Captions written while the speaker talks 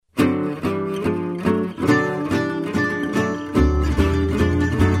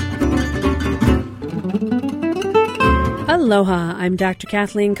Aloha, I'm Dr.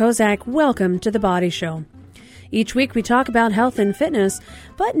 Kathleen Kozak. Welcome to The Body Show. Each week we talk about health and fitness,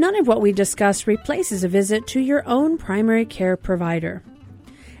 but none of what we discuss replaces a visit to your own primary care provider.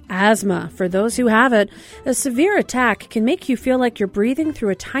 Asthma, for those who have it, a severe attack can make you feel like you're breathing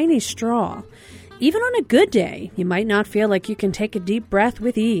through a tiny straw. Even on a good day, you might not feel like you can take a deep breath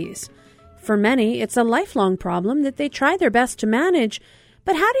with ease. For many, it's a lifelong problem that they try their best to manage,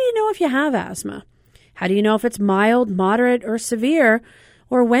 but how do you know if you have asthma? How do you know if it's mild, moderate, or severe?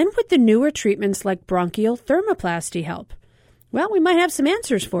 Or when would the newer treatments like bronchial thermoplasty help? Well, we might have some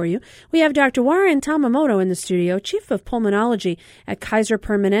answers for you. We have Dr. Warren Tamamoto in the studio, Chief of Pulmonology at Kaiser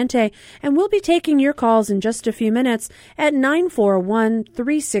Permanente, and we'll be taking your calls in just a few minutes at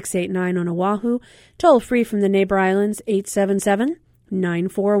 941-3689 on Oahu, toll free from the neighbor islands,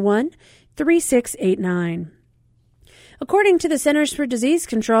 877-941-3689. According to the Centers for Disease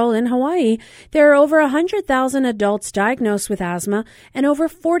Control in Hawaii, there are over 100,000 adults diagnosed with asthma and over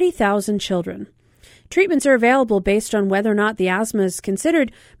 40,000 children. Treatments are available based on whether or not the asthma is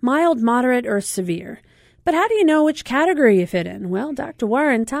considered mild, moderate, or severe. But how do you know which category you fit in? Well, Dr.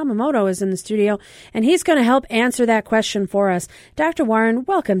 Warren Tamamoto is in the studio, and he's going to help answer that question for us. Dr. Warren,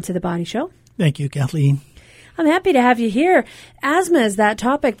 welcome to The Body Show. Thank you, Kathleen. I'm happy to have you here. Asthma is that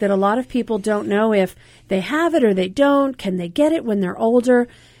topic that a lot of people don't know if they have it or they don't. Can they get it when they're older?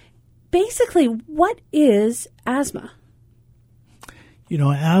 Basically, what is asthma? You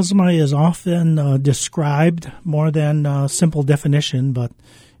know, asthma is often described more than a simple definition, but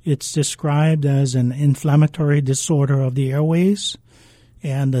it's described as an inflammatory disorder of the airways,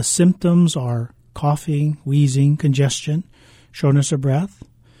 and the symptoms are coughing, wheezing, congestion, shortness of breath.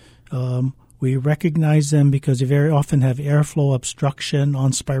 We recognize them because they very often have airflow obstruction on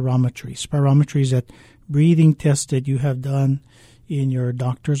spirometry. Spirometry is that breathing test that you have done in your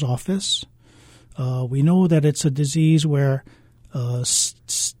doctor's office. We know that it's a disease where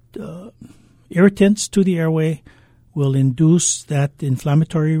irritants to the airway will induce that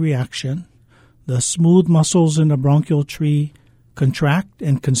inflammatory reaction. The smooth muscles in the bronchial tree contract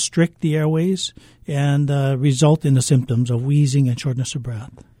and constrict the airways and result in the symptoms of wheezing and shortness of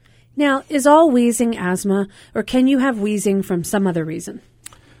breath. Now, is all wheezing asthma, or can you have wheezing from some other reason?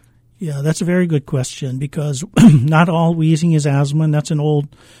 Yeah, that's a very good question because not all wheezing is asthma, and that's an old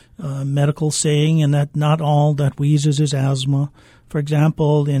medical saying, and that not all that wheezes is asthma. For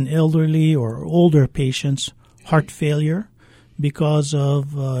example, in elderly or older patients, heart failure because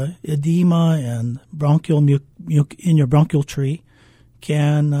of edema and bronchial mucus in your bronchial tree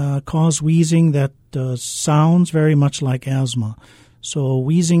can cause wheezing that sounds very much like asthma. So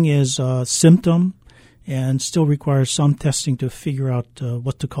wheezing is a symptom and still requires some testing to figure out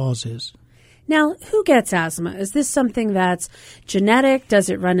what the cause is. Now, who gets asthma? Is this something that's genetic? Does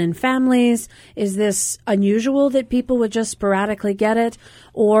it run in families? Is this unusual that people would just sporadically get it?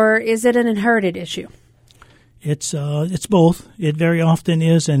 Or is it an inherited issue? It's both. It very often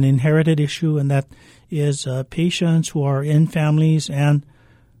is an inherited issue, and that is patients who are in families and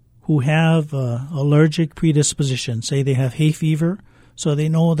who have allergic predisposition. Say they have hay fever, so they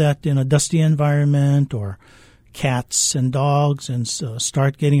know that in a dusty environment or cats and dogs and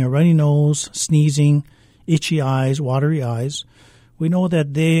start getting a runny nose, sneezing, itchy eyes, watery eyes. We know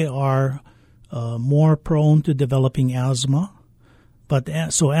that they are more prone to developing asthma.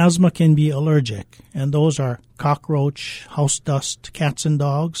 So asthma can be allergic, and those are cockroach, house dust, cats and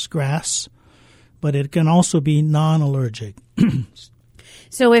dogs, grass. But it can also be non-allergic.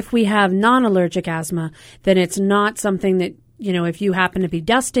 So if we have non-allergic asthma, then it's not something that, you know, if you happen to be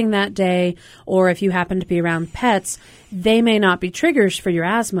dusting that day or if you happen to be around pets, they may not be triggers for your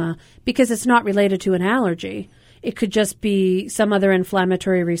asthma because it's not related to an allergy. It could just be some other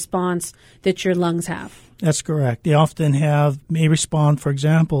inflammatory response that your lungs have. That's correct. They often may respond, for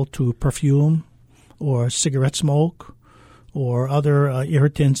example, to perfume or cigarette smoke or other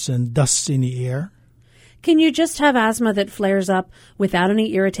irritants and dusts in the air. Can you just have asthma that flares up without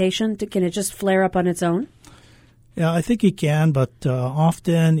any irritation? Can it just flare up on its own? Yeah, I think it can, but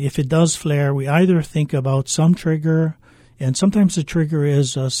often if it does flare, we either think about some trigger, and sometimes the trigger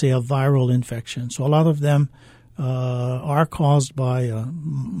is, say, a viral infection. So a lot of them are caused by a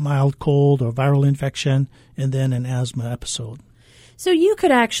mild cold or viral infection and then an asthma episode. So you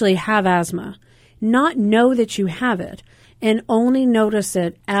could actually have asthma, not know that you have it, and only notice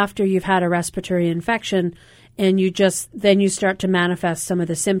it after you've had a respiratory infection, and then you start to manifest some of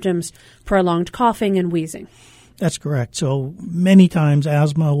the symptoms, prolonged coughing and wheezing. That's correct. So many times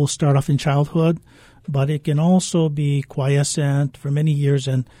asthma will start off in childhood, but it can also be quiescent for many years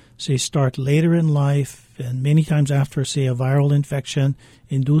and, say, start later in life, and many times after, say, a viral infection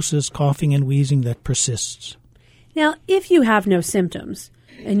induces coughing and wheezing that persists. Now, if you have no symptoms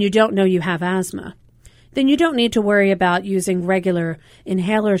and you don't know you have asthma, then you don't need to worry about using regular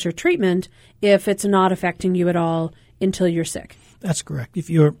inhalers or treatment if it's not affecting you at all until you're sick. That's correct. If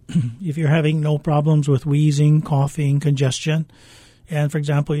you're having no problems with wheezing, coughing, congestion, and, for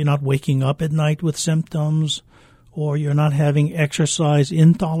example, you're not waking up at night with symptoms, or you're not having exercise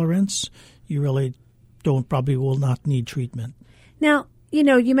intolerance, you really probably will not need treatment. Now,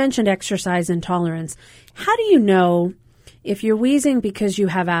 you mentioned exercise intolerance. How do you know if you're wheezing because you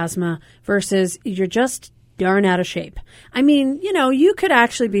have asthma versus you're just darn out of shape? I mean, you could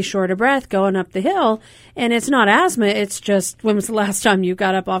actually be short of breath going up the hill, and it's not asthma. It's just, when was the last time you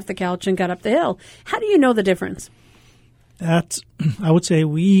got up off the couch and got up the hill? How do you know the difference? I would say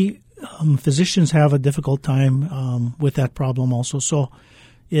we physicians have a difficult time with that problem also. So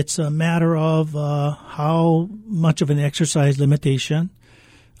it's a matter of how much of an exercise limitation.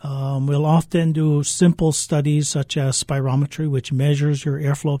 We'll often do simple studies such as spirometry, which measures your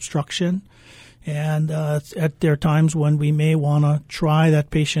airflow obstruction. And there are times when we may want to try that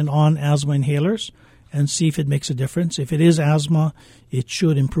patient on asthma inhalers and see if it makes a difference. If it is asthma, it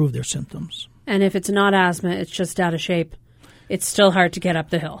should improve their symptoms. And if it's not asthma, it's just out of shape, it's still hard to get up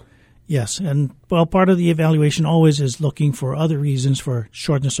the hill. Yes, and part of the evaluation always is looking for other reasons for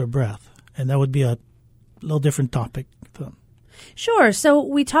shortness of breath, and that would be a little different topic. Sure. So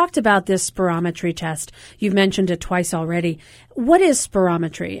we talked about this spirometry test. You've mentioned it twice already. What is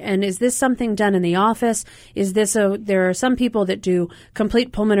spirometry? And is this something done in the office? There are some people that do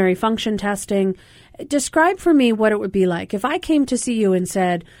complete pulmonary function testing. Describe for me what it would be like. If I came to see you and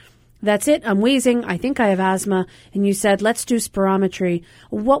said, that's it, I'm wheezing, I think I have asthma, and you said, let's do spirometry,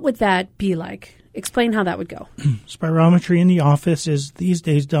 what would that be like? Explain how that would go. Spirometry in the office is these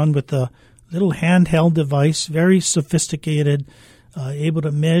days done with a little handheld device, very sophisticated, able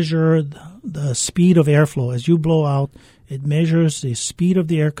to measure the speed of airflow. As you blow out, it measures the speed of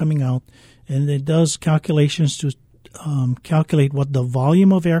the air coming out, and it does calculations to calculate what the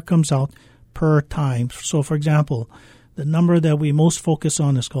volume of air comes out per time. So, for example, the number that we most focus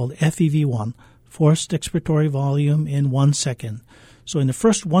on is called FEV1, forced expiratory volume in 1 second. So in the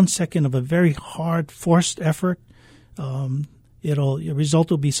first 1 second of a very hard forced effort, your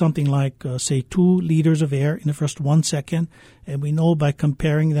result will be something like, say, 2 liters of air in the first 1 second. And we know by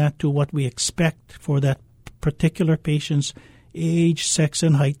comparing that to what we expect for that particular patient's age, sex,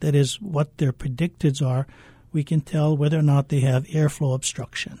 and height, that is what their predicteds are, we can tell whether or not they have airflow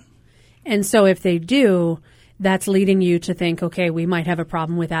obstruction. And so if they do, that's leading you to think, okay, we might have a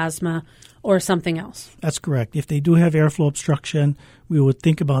problem with asthma or something else. That's correct. If they do have airflow obstruction, we would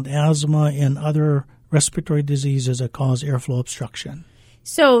think about asthma and other respiratory diseases that cause airflow obstruction.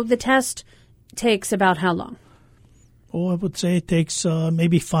 So the test takes about how long? I would say it takes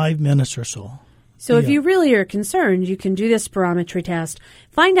maybe 5 minutes or so. So if you really are concerned, you can do this spirometry test.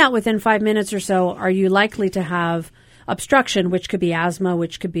 Find out within 5 minutes or so, are you likely to have obstruction, which could be asthma,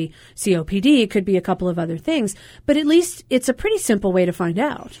 which could be COPD, it could be a couple of other things. But at least it's a pretty simple way to find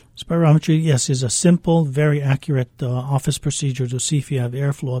out. Spirometry, yes, is a simple, very accurate office procedure to see if you have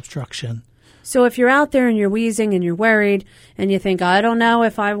airflow obstruction. So if you're out there and you're wheezing and you're worried and you think, I don't know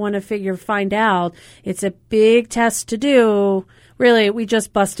if I want to find out, it's a big test to do. Really, we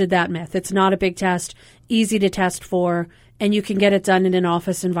just busted that myth. It's not a big test, easy to test for, and you can get it done in an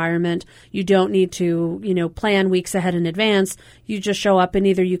office environment. You don't need to, plan weeks ahead in advance. You just show up and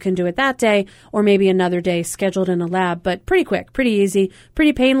either you can do it that day or maybe another day scheduled in a lab, but pretty quick, pretty easy,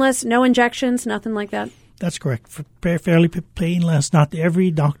 pretty painless, no injections, nothing like that. That's correct. Fairly painless. Not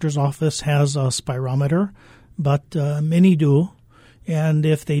every doctor's office has a spirometer, but many do. And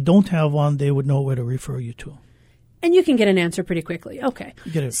if they don't have one, they would know where to refer you to. And you can get an answer pretty quickly. Okay.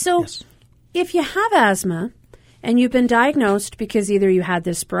 Yes. If you have asthma and you've been diagnosed because either you had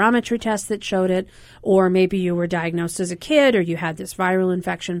this spirometry test that showed it, or maybe you were diagnosed as a kid, or you had this viral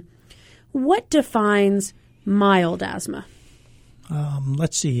infection, what defines mild asthma?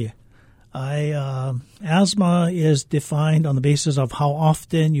 Let's see. Asthma is defined on the basis of how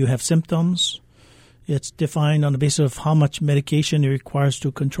often you have symptoms. It's defined on the basis of how much medication it requires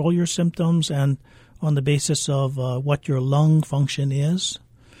to control your symptoms and on the basis of what your lung function is.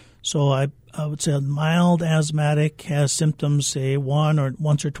 So I would say a mild asthmatic has symptoms, say,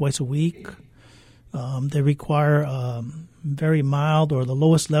 once or twice a week. They require very mild or the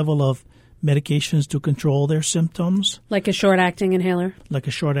lowest level of medications to control their symptoms. Like a short-acting inhaler? Like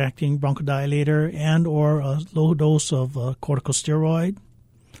a short-acting bronchodilator and or a low dose of corticosteroid.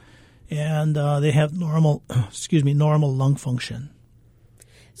 And they have normal lung function.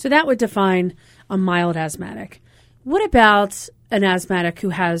 So that would define a mild asthmatic. What about an asthmatic who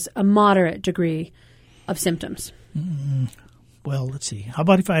has a moderate degree of symptoms? Well, let's see. How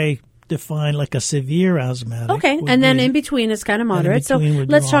about if I define like a severe asthmatic? Okay, and then in between is kind of moderate. So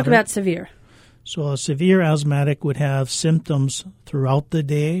let's talk about severe. So a severe asthmatic would have symptoms throughout the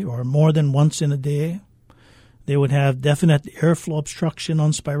day or more than once in a day. They would have definite airflow obstruction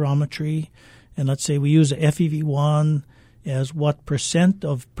on spirometry. And let's say we use a FEV1 as what percent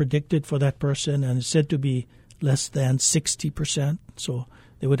of predicted for that person, and it's said to be less than 60%. So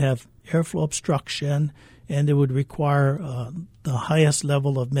they would have airflow obstruction, and they would require the highest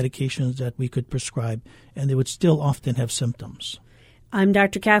level of medications that we could prescribe, and they would still often have symptoms. I'm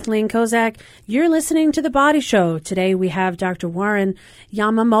Dr. Kathleen Kozak. You're listening to The Body Show. Today we have Dr. Warren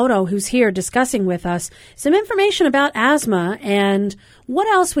Yamamoto, who's here discussing with us some information about asthma and what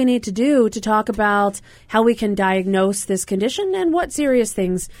else we need to do to talk about how we can diagnose this condition and what serious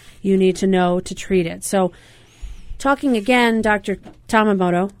things you need to know to treat it. So, talking again, Dr.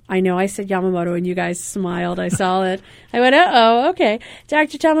 Tamamoto. I know I said Yamamoto and you guys smiled. I saw it. I went, uh-oh, okay.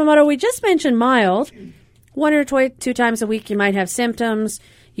 Dr. Tamamoto, we just mentioned mild. 1 or 2 times a week you might have symptoms.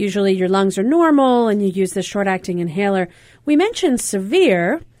 Usually your lungs are normal and you use the short-acting inhaler. We mentioned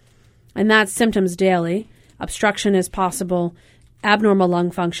severe, and that's symptoms daily. Obstruction is possible, abnormal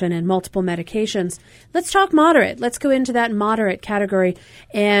lung function, and multiple medications. Let's talk moderate. Let's go into that moderate category.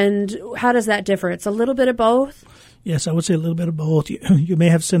 And how does that differ? It's a little bit of both? Yes, I would say a little bit of both. You may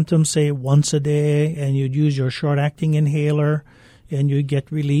have symptoms, say, once a day, and you'd use your short-acting inhaler, and you'd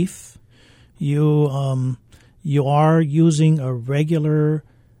get relief. You are using a regular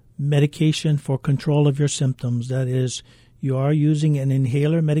medication for control of your symptoms. That is, you are using an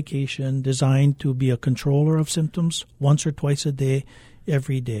inhaler medication designed to be a controller of symptoms once or twice a day,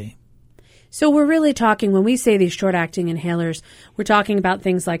 every day. So we're really talking, when we say these short-acting inhalers, we're talking about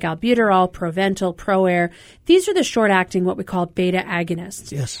things like albuterol, Proventil, ProAir. These are the short-acting, what we call beta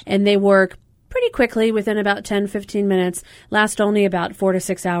agonists. Yes. And they work pretty quickly, within about 10, 15 minutes, last only about 4 to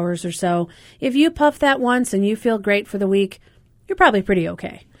 6 hours or so. If you puff that once and you feel great for the week, you're probably pretty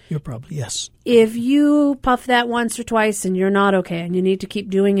okay. You're probably, yes. If you puff that once or twice and you're not okay and you need to keep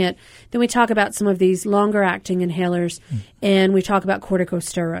doing it, then we talk about some of these longer-acting inhalers and we talk about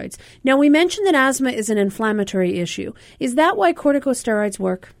corticosteroids. Now, we mentioned that asthma is an inflammatory issue. Is that why corticosteroids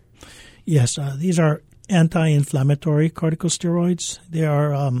work? Yes, these are anti-inflammatory corticosteroids. They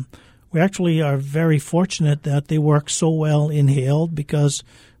are... We actually are very fortunate that they work so well inhaled, because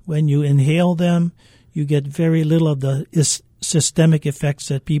when you inhale them, you get very little of the systemic effects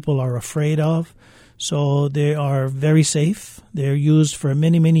that people are afraid of. So they are very safe. They're used for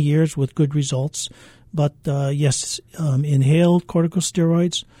many, many years with good results. But yes, inhaled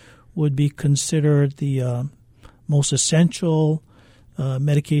corticosteroids would be considered the most essential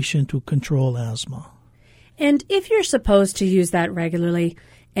medication to control asthma. And if you're supposed to use that regularly,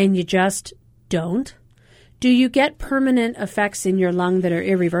 and you just don't, do you get permanent effects in your lung that are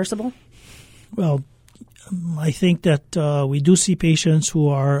irreversible? Well, I think that we do see patients who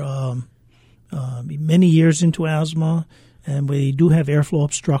are many years into asthma, and we do have airflow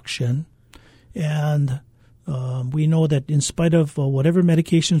obstruction. And we know that in spite of whatever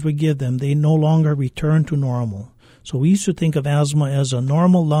medications we give them, they no longer return to normal. So we used to think of asthma as a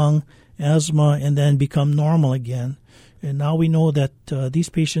normal lung asthma and then become normal again. And now we know that these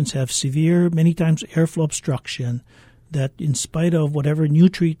patients have severe, many times airflow obstruction, that in spite of whatever new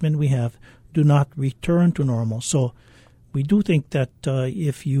treatment we have, do not return to normal. So we do think that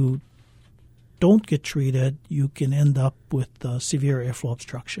if you don't get treated, you can end up with severe airflow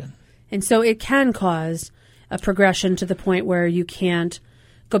obstruction. And so it can cause a progression to the point where you can't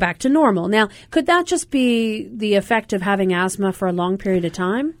go back to normal. Now, could that just be the effect of having asthma for a long period of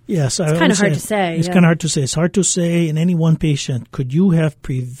time? Yes. It's kind of hard to say. It's kind of hard to say. It's hard to say in any one patient, could you have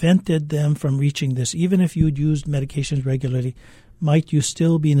prevented them from reaching this? Even if you'd used medications regularly, might you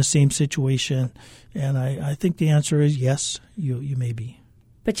still be in the same situation? And I think the answer is yes, you may be.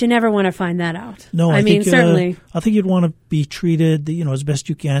 But you never want to find that out. No, I mean, certainly. I think you'd want to be treated, as best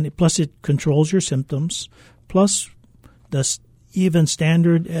you can. Plus, it controls your symptoms. Plus, even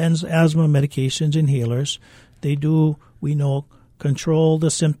standard asthma medications, inhalers, they do, we know, control the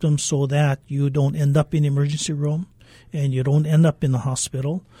symptoms so that you don't end up in the emergency room and you don't end up in the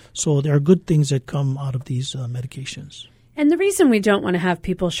hospital. So there are good things that come out of these medications. And the reason we don't want to have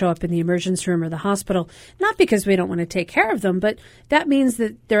people show up in the emergency room or the hospital, not because we don't want to take care of them, but that means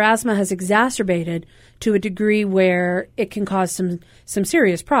that their asthma has exacerbated to a degree where it can cause some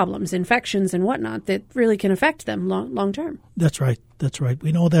serious problems, infections and whatnot, that really can affect them long term. That's right. That's right.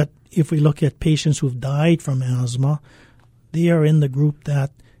 We know that if we look at patients who've died from asthma, they are in the group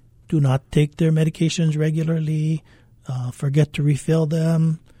that do not take their medications regularly, forget to refill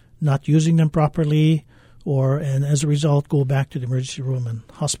them, not using them properly, and as a result, go back to the emergency room and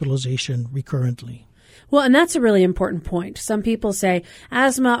hospitalization recurrently. Well, and that's a really important point. Some people say,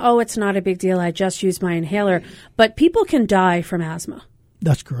 asthma, it's not a big deal. I just use my inhaler. But people can die from asthma.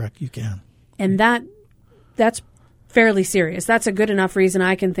 That's correct. You can. And that's fairly serious. That's a good enough reason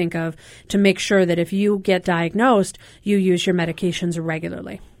I can think of to make sure that if you get diagnosed, you use your medications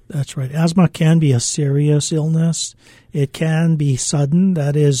regularly. That's right. Asthma can be a serious illness. It can be sudden.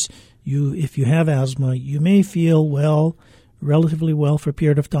 That is, if you have asthma, you may feel relatively well for a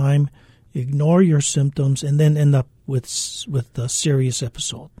period of time, ignore your symptoms, and then end up with a serious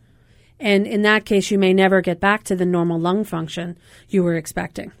episode. And in that case, you may never get back to the normal lung function you were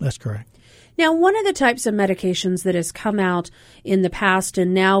expecting. That's correct. Now, one of the types of medications that has come out in the past,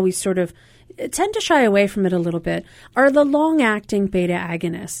 and now we sort of tend to shy away from it a little bit, are the long-acting beta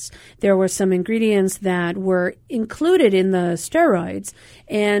agonists. There were some ingredients that were included in the steroids,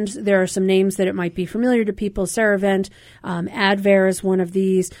 and there are some names that it might be familiar to people. Ceravent, Advair is one of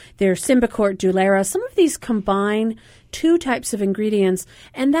these. There's Symbicort, Dulera. Some of these combine two types of ingredients,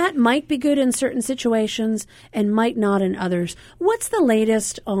 and that might be good in certain situations and might not in others. What's the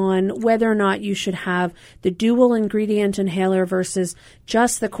latest on whether or not you should have the dual ingredient inhaler versus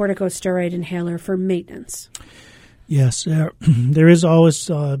just the corticosteroid inhaler for maintenance? Yes, there has always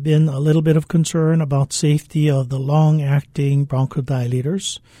been a little bit of concern about safety of the long-acting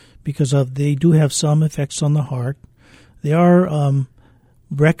bronchodilators because they do have some effects on the heart. They are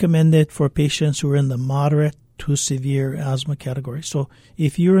recommended for patients who are in the moderate to severe asthma category. So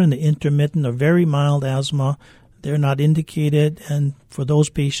if you're in the intermittent or very mild asthma, they're not indicated, and for those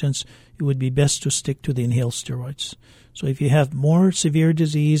patients, it would be best to stick to the inhaled steroids. So if you have more severe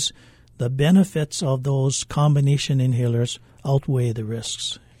disease, the benefits of those combination inhalers outweigh the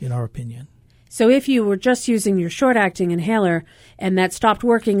risks, in our opinion. So if you were just using your short-acting inhaler and that stopped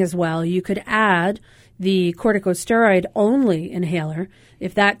working as well, you could add the corticosteroid-only inhaler.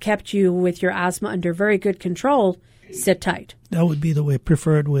 If that kept you with your asthma under very good control, sit tight. That would be the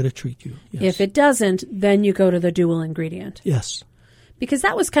preferred way to treat you. Yes. If it doesn't, then you go to the dual ingredient. Yes. Because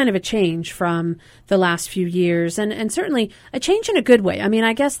that was kind of a change from the last few years, and certainly a change in a good way. I mean,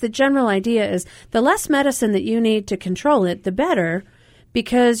 I guess the general idea is the less medicine that you need to control it, the better,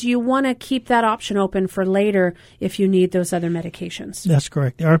 because you want to keep that option open for later if you need those other medications. That's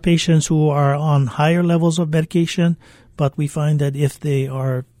correct. There are patients who are on higher levels of medication, but we find that if they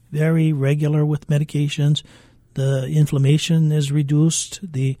are very regular with medications, the inflammation is reduced.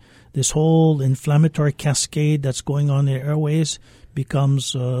 This whole inflammatory cascade that's going on in the airways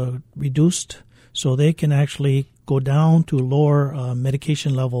becomes reduced, so they can actually go down to lower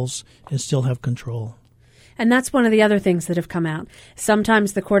medication levels and still have control. And that's one of the other things that have come out.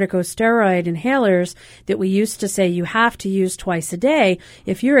 Sometimes the corticosteroid inhalers that we used to say you have to use twice a day,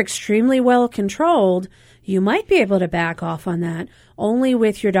 if you're extremely well controlled, you might be able to back off on that, only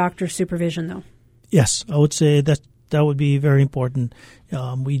with your doctor's supervision, though. Yes, I would say that would be very important.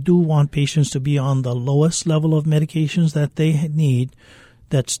 We do want patients to be on the lowest level of medications that they need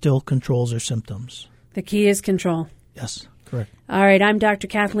that still controls their symptoms. The key is control. Yes, correct. All right, I'm Dr.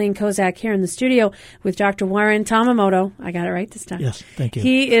 Kathleen Kozak here in the studio with Dr. Warren Tamamoto. I got it right this time. Yes, thank you.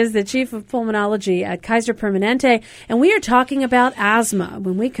 He is the Chief of Pulmonology at Kaiser Permanente, and we are talking about asthma.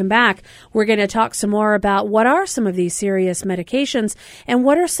 When we come back, we're going to talk some more about what are some of these serious medications and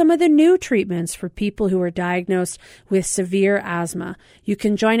what are some of the new treatments for people who are diagnosed with severe asthma. You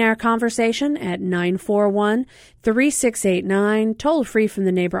can join our conversation at 941-3689, toll free from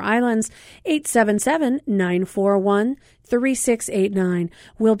the neighbor islands, 877-941-3689.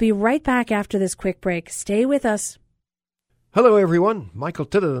 We'll be right back after this quick break. Stay with us. Hello, everyone. Michael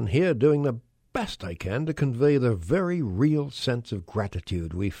Titterton here, doing the best I can to convey the very real sense of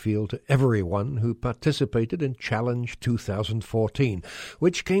gratitude we feel to everyone who participated in Challenge 2014,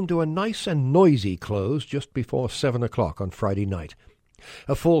 which came to a nice and noisy close just before 7 o'clock on Friday night.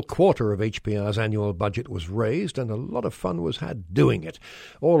 A full quarter of HPR's annual budget was raised, and a lot of fun was had doing it.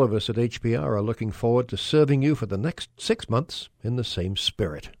 All of us at HPR are looking forward to serving you for the next 6 months in the same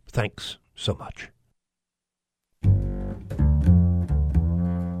spirit. Thanks so much.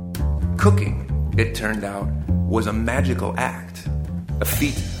 Cooking, it turned out, was a magical act, a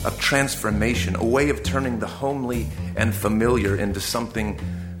feat of transformation, a way of turning the homely and familiar into something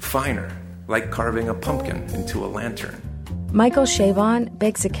finer, like carving a pumpkin into a lantern. Michael Chabon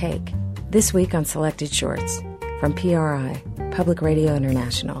bakes a cake, this week on Selected Shorts, from PRI, Public Radio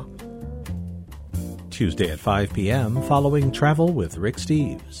International. Tuesday at 5 p.m. following Travel with Rick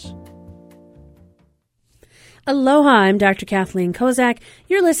Steves. Aloha, I'm Dr. Kathleen Kozak.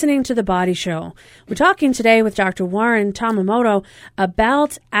 You're listening to The Body Show. We're talking today with Dr. Warren Tamamoto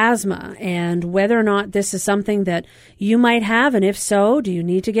about asthma and whether or not this is something that you might have, and if so, do you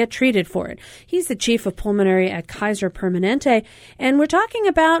need to get treated for it? He's the chief of pulmonary at Kaiser Permanente, and we're talking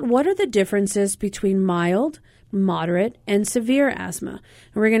about what are the differences between mild, moderate, and severe asthma.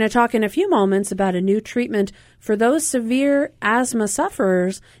 And we're going to talk in a few moments about a new treatment for those severe asthma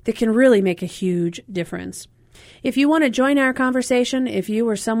sufferers that can really make a huge difference. If you want to join our conversation, if you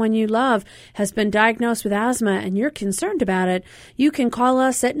or someone you love has been diagnosed with asthma and you're concerned about it, you can call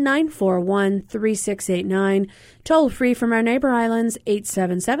us at 941-3689, toll free from our neighbor islands,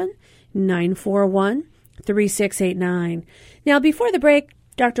 877-941-3689. Now, before the break,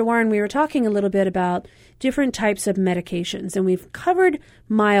 Dr. Warren, we were talking a little bit about different types of medications, and we've covered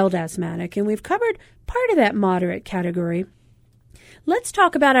mild asthmatic, and we've covered part of that moderate category. Let's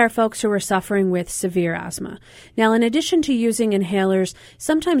talk about our folks who are suffering with severe asthma. Now, in addition to using inhalers,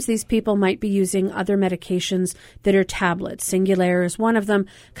 sometimes these people might be using other medications that are tablets. Singulair is one of them,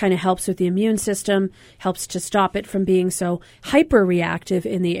 kind of helps with the immune system, helps to stop it from being so hyperreactive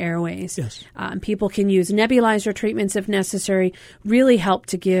in the airways. Yes. People can use nebulizer treatments if necessary, really help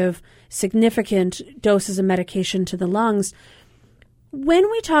to give significant doses of medication to the lungs.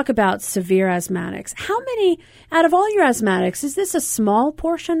 When we talk about severe asthmatics, how many, out of all your asthmatics, is this a small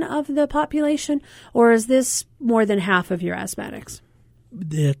portion of the population, or is this more than half of your asthmatics?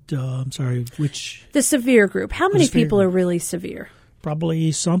 Which? The severe group. How many people are really severe? Probably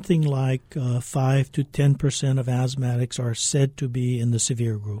something like 5 to 10% of asthmatics are said to be in the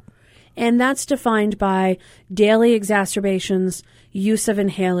severe group. And that's defined by daily exacerbations, use of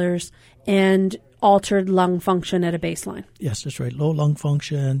inhalers, and altered lung function at a baseline. Yes, that's right. Low lung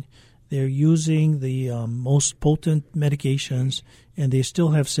function. They're using the most potent medications, and they still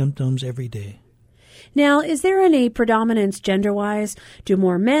have symptoms every day. Now, is there any predominance gender-wise? Do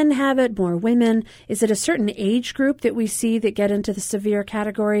more men have it, more women? Is it a certain age group that we see that get into the severe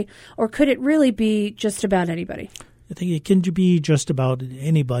category, or could it really be just about anybody? I think it can be just about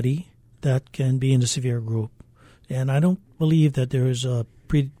anybody that can be in the severe group. And I don't believe that there is a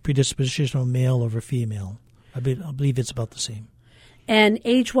predisposition of male over female. I believe it's about the same. And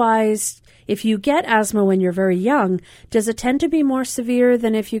age-wise, if you get asthma when you're very young, does it tend to be more severe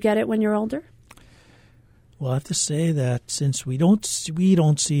than if you get it when you're older? Well, I have to say that since we don't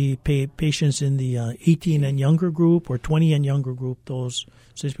see patients in the 18 and younger group or 20 and younger group,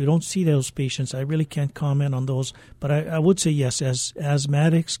 since we don't see those patients, I really can't comment on those. But I would say yes, as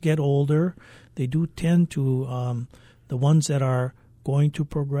asthmatics get older, they do tend to, the ones that are going to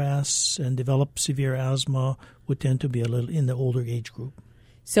progress and develop severe asthma would tend to be a little in the older age group.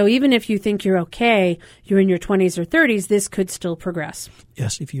 So even if you think you're okay, you're in your 20s or 30s, this could still progress.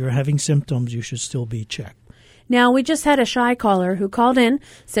 Yes, if you're having symptoms, you should still be checked. Now, we just had a shy caller who called in,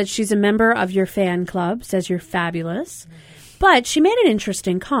 said she's a member of your fan club, says you're fabulous. But she made an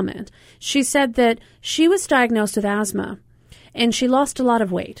interesting comment. She said that she was diagnosed with asthma, and she lost a lot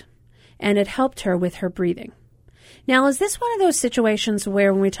of weight, and it helped her with her breathing. Now, is this one of those situations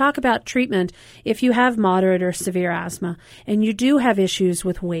where when we talk about treatment, if you have moderate or severe asthma and you do have issues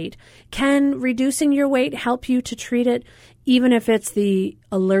with weight, can reducing your weight help you to treat it even if it's the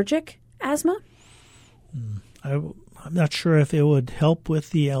allergic asthma? I'm not sure if it would help with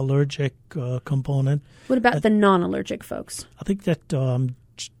the allergic component. What about the non-allergic folks? I think that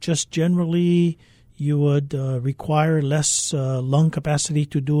just generally you would require less lung capacity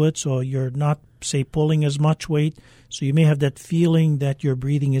to do it, so you're not, say, pulling as much weight. So you may have that feeling that your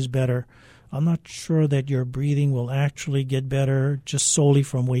breathing is better. I'm not sure that your breathing will actually get better just solely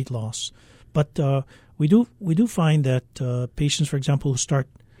from weight loss. But we do find that patients, for example, who start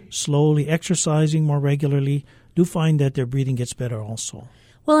slowly exercising more regularly do find that their breathing gets better also.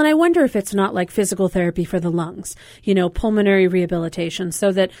 Well, and I wonder if it's not like physical therapy for the lungs, pulmonary rehabilitation,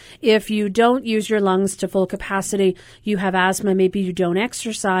 so that if you don't use your lungs to full capacity, you have asthma, maybe you don't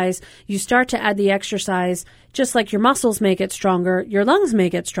exercise, you start to add the exercise, just like your muscles may get stronger, your lungs may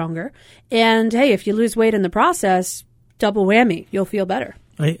get stronger. And hey, if you lose weight in the process, double whammy, you'll feel better.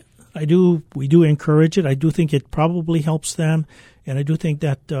 We do encourage it. I do think it probably helps them. And I do think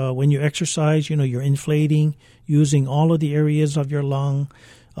that when you exercise, you're inflating, using all of the areas of your lung.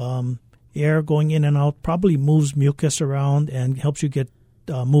 Air going in and out probably moves mucus around and helps you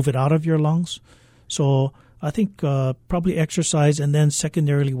move it out of your lungs. So I think probably exercise and then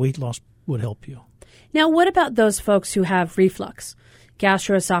secondarily weight loss would help you. Now, what about those folks who have reflux,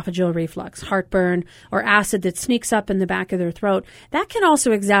 gastroesophageal reflux, heartburn, or acid that sneaks up in the back of their throat? That can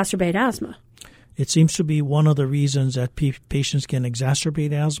also exacerbate asthma. it seems to be one of the reasons that patients can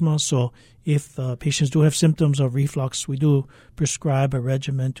exacerbate asthma. So if patients do have symptoms of reflux, we do prescribe a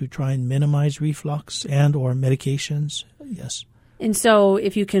regimen to try and minimize reflux and or medications. Yes. And so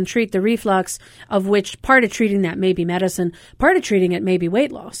if you can treat the reflux, of which part of treating that may be medicine, part of treating it may be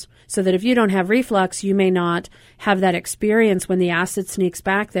weight loss. So that if you don't have reflux, you may not have that experience when the acid sneaks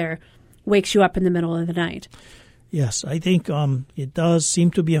back there, wakes you up in the middle of the night. Yes, I think it does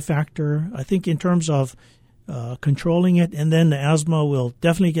seem to be a factor. I think in terms of controlling it, and then the asthma will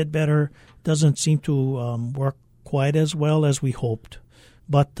definitely get better. Doesn't seem to work quite as well as we hoped.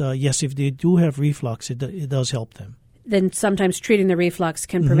 But yes, if they do have reflux, it does help them. Then sometimes treating the reflux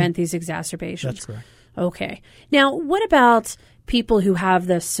can prevent these exacerbations. That's correct. Okay. Now, what about people who have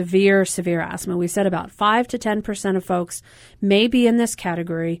the severe asthma? We said about 5 to 10% of folks may be in this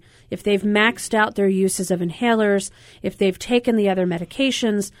category. If they've maxed out their uses of inhalers, if they've taken the other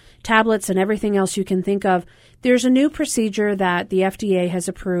medications, tablets, and everything else you can think of, there's a new procedure that the FDA has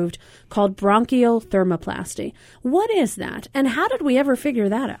approved called bronchial thermoplasty. What is that, and how did we ever figure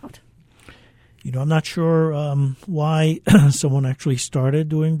that out? I'm not sure why someone actually started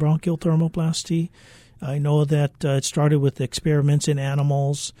doing bronchial thermoplasty. I know that it started with experiments in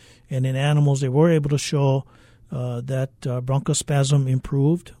animals, and in animals they were able to show that bronchospasm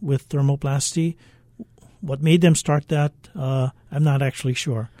improved with thermoplasty. What made them start that, I'm not actually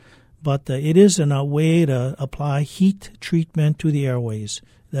sure. But it is a way to apply heat treatment to the airways.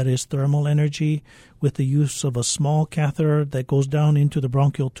 That is thermal energy with the use of a small catheter that goes down into the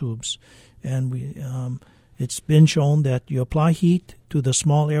bronchial tubes. And it's been shown that you apply heat to the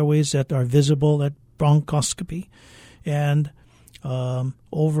small airways that are visible at bronchoscopy. And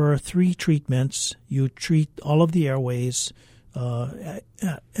over 3 treatments, you treat all of the airways,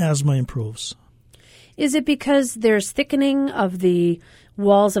 asthma improves. Is it because there's thickening of the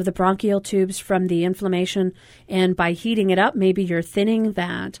walls of the bronchial tubes from the inflammation, and by heating it up, maybe you're thinning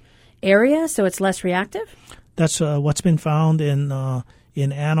that area so it's less reactive? That's what's been found in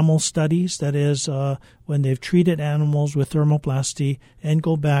animal studies. That is, when they've treated animals with thermoplasty and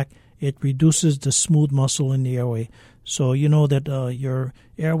go back, it reduces the smooth muscle in the airway. So you know that your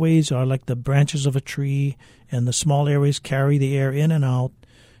airways are like the branches of a tree, and the small airways carry the air in and out.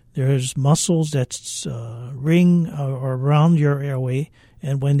 There's muscles that ring or around your airway,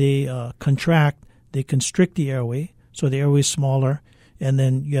 and when they contract, they constrict the airway, so the airway is smaller, and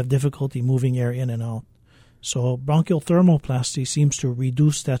then you have difficulty moving air in and out. So bronchial thermoplasty seems to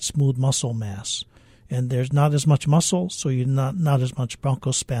reduce that smooth muscle mass. And there's not as much muscle, so you're not as much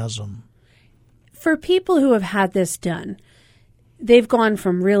bronchospasm. For people who have had this done, they've gone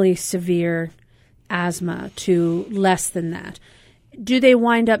from really severe asthma to less than that. Do they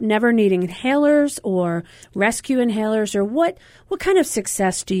wind up never needing inhalers or rescue inhalers, or what kind of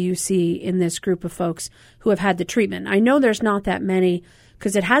success do you see in this group of folks who have had the treatment? I know there's not that many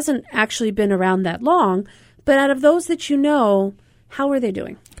because it hasn't actually been around that long, but out of those that you know, how are they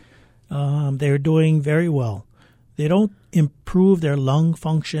doing? They're doing very well. They don't improve their lung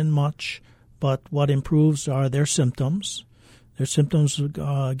function much, but what improves are their symptoms. Their symptoms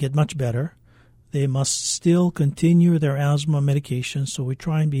get much better. They must still continue their asthma medication, so we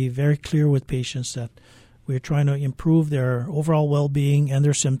try and be very clear with patients that we're trying to improve their overall well-being and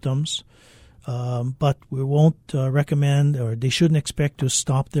their symptoms, but we won't recommend, or they shouldn't expect to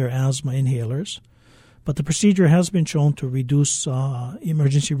stop their asthma inhalers. But the procedure has been shown to reduce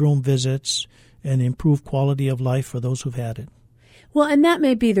emergency room visits and improve quality of life for those who've had it. Well, and that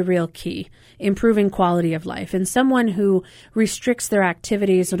may be the real key, improving quality of life. And someone who restricts their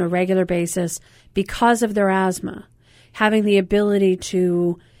activities on a regular basis because of their asthma, having the ability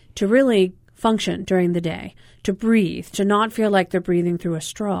to really function during the day, to breathe, to not feel like they're breathing through a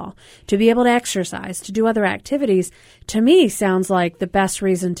straw, to be able to exercise, to do other activities, to me sounds like the best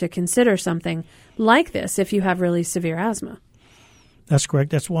reason to consider something like this if you have really severe asthma. That's correct.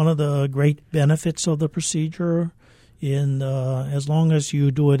 That's one of the great benefits of the procedure, as long as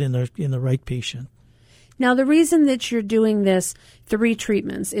you do it in the right patient. Now, the reason that you're doing this 3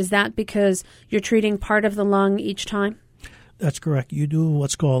 treatments, is that because you're treating part of the lung each time? That's correct. You do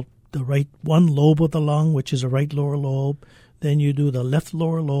what's called the right one lobe of the lung, which is the right lower lobe. Then you do the left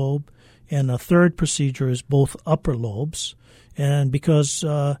lower lobe. And a third procedure is both upper lobes. And because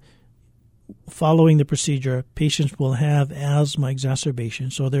following the procedure, patients will have asthma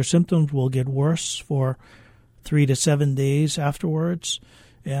exacerbation. So their symptoms will get worse for 3 to 7 days afterwards.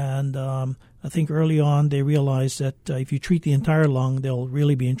 And I think early on they realized that if you treat the entire lung, they'll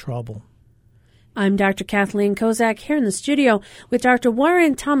really be in trouble. I'm Dr. Kathleen Kozak here in the studio with Dr.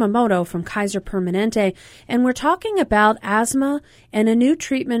 Warren Tamamoto from Kaiser Permanente, and we're talking about asthma and a new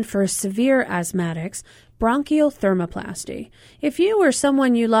treatment for severe asthmatics, bronchial thermoplasty. If you or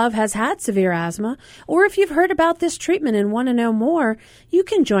someone you love has had severe asthma, or if you've heard about this treatment and want to know more, you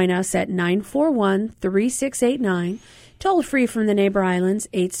can join us at 941-3689, toll free from the neighbor islands,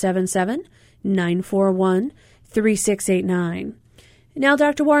 877-941-3689. Now,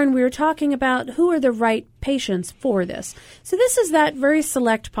 Dr. Warren, we were talking about who are the right patients for this. So this is that very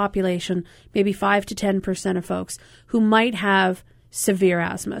select population, maybe 5 to 10% of folks who might have severe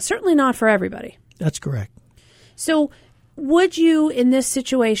asthma. Certainly not for everybody. That's correct. So would you, in this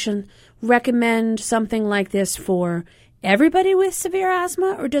situation, recommend something like this for everybody with severe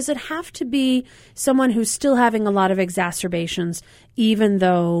asthma, or does it have to be someone who's still having a lot of exacerbations, even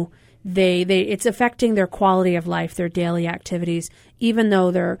though it's affecting their quality of life, their daily activities, even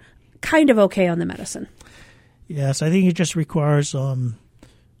though they're kind of okay on the medicine? Yes, I think it just requires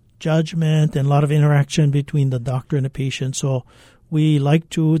judgment and a lot of interaction between the doctor and the patient. So we like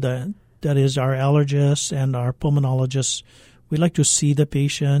to, that is our allergists and our pulmonologists, we like to see the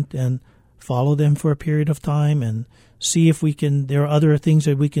patient and follow them for a period of time and see if there are other things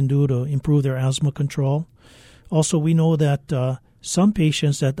that we can do to improve their asthma control. Also, we know that some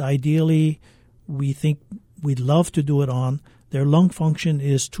patients that ideally we think we'd love to do it on, their lung function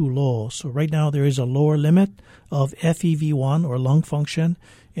is too low. So right now there is a lower limit of FEV1 or lung function,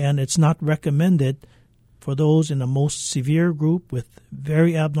 and it's not recommended for those in the most severe group with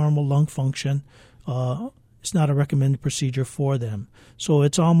very abnormal lung function. It's not a recommended procedure for them. So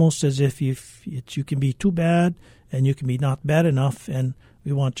it's almost as if you can be too bad and you can be not bad enough, and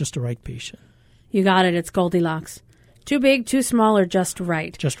we want just the right patient. You got it. It's Goldilocks. Too big, too small, or just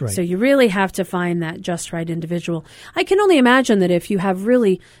right. Just right. So you really have to find that just right individual. I can only imagine that if you have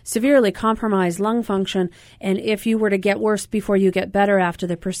really severely compromised lung function, and if you were to get worse before you get better after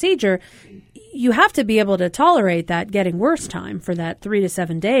the procedure, you have to be able to tolerate that getting worse time for that 3 to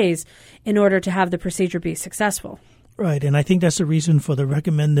 7 days in order to have the procedure be successful. Right, and I think that's the reason for the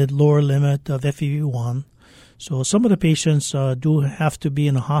recommended lower limit of FEV1. So some of the patients do have to be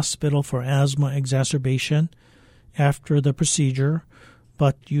in a hospital for asthma exacerbation after the procedure,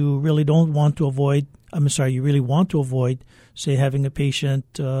 but you really want to avoid, say, having a patient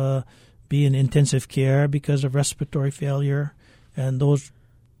be in intensive care because of respiratory failure, and those,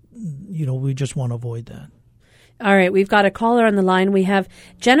 we just want to avoid that. All right, we've got a caller on the line. We have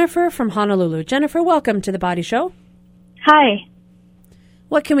Jennifer from Honolulu. Jennifer, welcome to the Body Show. Hi.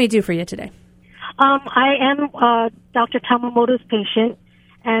 What can we do for you today? I am Dr. Tamamoto's patient,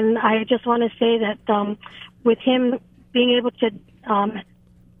 and I just want to say that with him being able to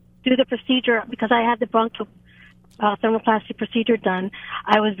do the procedure, because I had the bronchial thermoplasty procedure done,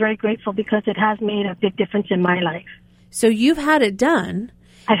 I was very grateful because it has made a big difference in my life. So you've had it done?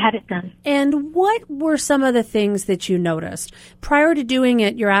 I've had it done. And what were some of the things that you noticed? Prior to doing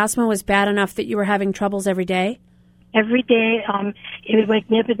it, your asthma was bad enough that you were having troubles every day? Every day. It would wake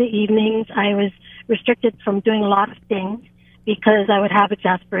me up in the evenings. I was restricted from doing a lot of things because I would have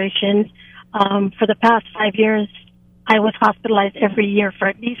exacerbations. For the past 5 years, I was hospitalized every year for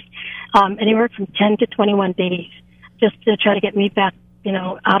at least anywhere from 10 to 21 days just to try to get me back,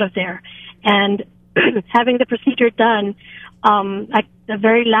 out of there. And having the procedure done, like the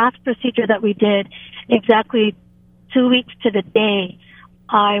very last procedure that we did, exactly 2 weeks to the day,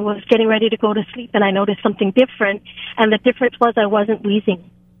 I was getting ready to go to sleep and I noticed something different. And the difference was I wasn't wheezing.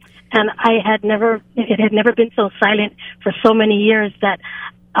 And it had never been so silent for so many years that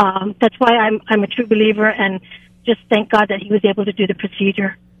that's why I'm a true believer, and just thank God that he was able to do the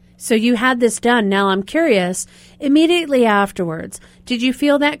procedure. So you had this done. Now I'm curious, immediately afterwards, did you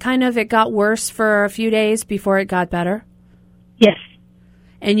feel that it got worse for a few days before it got better? Yes.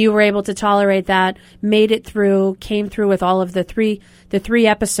 And you were able to tolerate that, made it through, came through with all of the three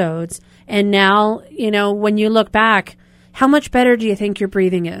episodes. And now, when you look back, how much better do you think your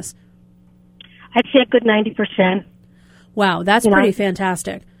breathing is? I'd say a good 90%. Wow, that's pretty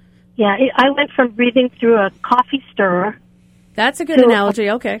fantastic. Yeah, I went from breathing through a coffee stirrer. That's a good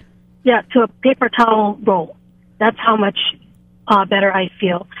analogy, okay. Yeah, to a paper towel roll. That's how much better I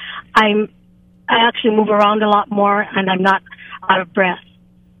feel. I actually move around a lot more, and I'm not out of breath.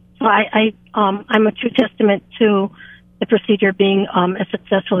 So I'm a true testament to the procedure being as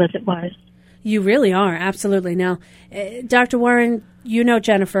successful as it was. You really are, absolutely. Now, Dr. Warren, you know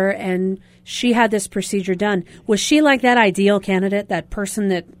Jennifer, and she had this procedure done. Was she like that ideal candidate, that person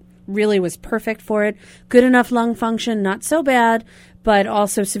that really was perfect for it? Good enough lung function, not so bad, but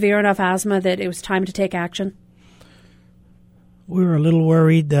also severe enough asthma that it was time to take action? We were a little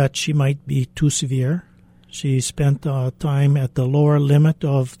worried that she might be too severe. She spent time at the lower limit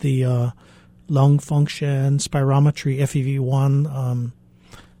of the lung function spirometry FEV1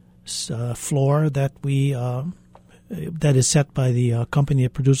 floor that that is set by the company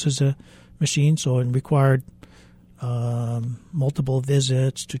that produces the machine. So it required multiple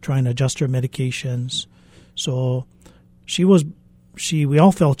visits to try and adjust her medications. So we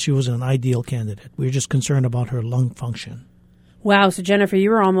all felt she was an ideal candidate. We were just concerned about her lung function. Wow. So, Jennifer, you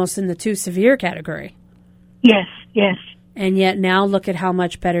were almost in the too severe category. Yes, yes. And yet now look at how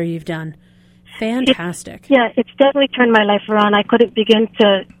much better you've done. Fantastic. It's definitely turned my life around. I couldn't begin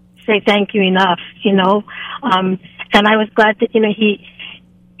to say thank you enough, and I was glad that,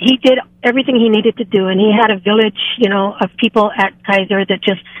 he did everything he needed to do, and he had a village, of people at Kaiser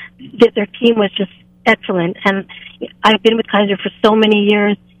that their team was just excellent. And I've been with Kaiser for so many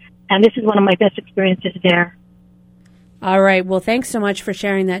years, and this is one of my best experiences there. All right. Well, thanks so much for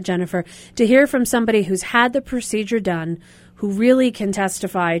sharing that, Jennifer. To hear from somebody who's had the procedure done, who really can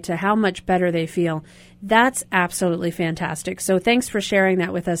testify to how much better they feel, that's absolutely fantastic. So thanks for sharing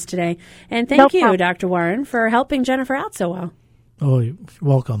that with us today. And thank you, Dr. Warren, for helping Jennifer out so well. Oh, you're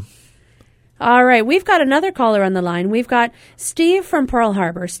welcome. All right. We've got another caller on the line. We've got Steve from Pearl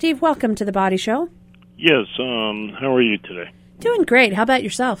Harbor. Steve, welcome to The Body Show. Yes. How are you today? Doing great. How about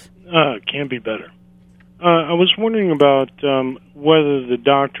yourself? Can't be better. I was wondering about whether the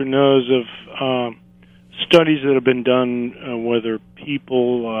doctor knows of studies that have been done, whether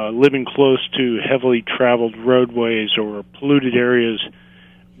people living close to heavily traveled roadways or polluted areas,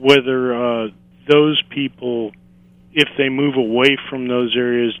 whether those people, if they move away from those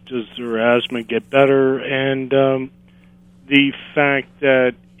areas, does their asthma get better? And the fact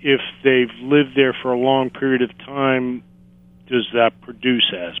that if they've lived there for a long period of time, does that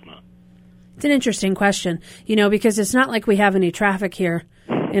produce asthma? It's an interesting question, because it's not like we have any traffic here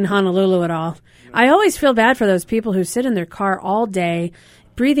in Honolulu at all. I always feel bad for those people who sit in their car all day,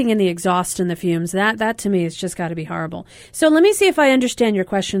 breathing in the exhaust and the fumes. That to me has just got to be horrible. So let me see if I understand your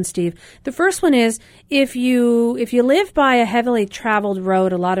question, Steve. The first one is, if you live by a heavily traveled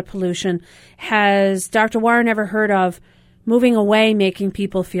road, a lot of pollution, has Dr. Warren ever heard of moving away making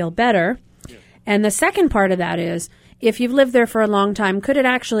people feel better? Yeah. And the second part of that is, if you've lived there for a long time, could it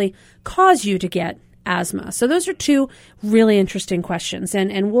actually cause you to get asthma? So those are two really interesting questions.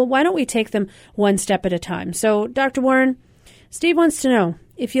 And why don't we take them one step at a time? So, Dr. Warren, Steve wants to know,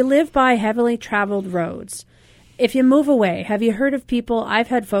 if you live by heavily traveled roads, if you move away, have you heard of people? I've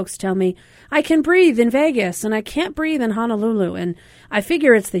had folks tell me, I can breathe in Vegas and I can't breathe in Honolulu. And I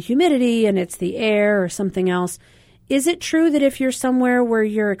figure it's the humidity and it's the air or something else. Is it true that if you're somewhere where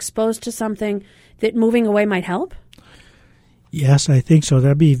you're exposed to something, that moving away might help? Yes, I think so.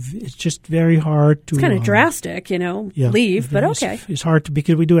 It's just very hard to. It's kind of drastic, leave, but okay. It's hard to,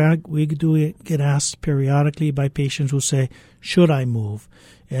 because we do get asked periodically by patients who say, should I move?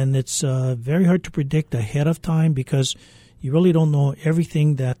 And it's very hard to predict ahead of time, because you really don't know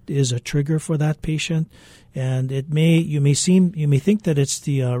everything that is a trigger for that patient. And you may think that it's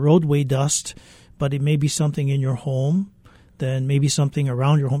the roadway dust, but it may be something in your home, then maybe something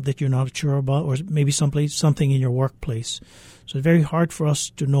around your home that you're not sure about, or maybe something in your workplace. So it's very hard for us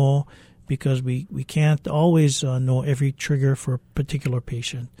to know, because we can't always know every trigger for a particular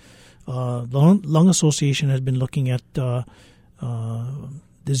patient. Lung Association has been looking at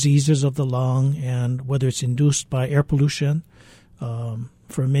diseases of the lung and whether it's induced by air pollution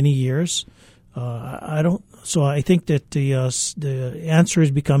for many years. So I think that the answer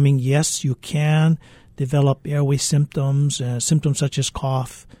is becoming yes, you can develop airway symptoms, symptoms such as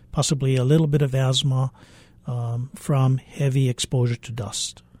cough, possibly a little bit of asthma from heavy exposure to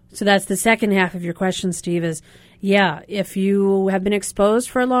dust. So that's the second half of your question, Steve, is, if you have been exposed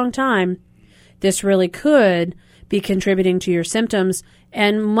for a long time, this really could be contributing to your symptoms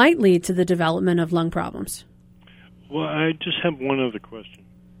and might lead to the development of lung problems. Well, I just have one other question.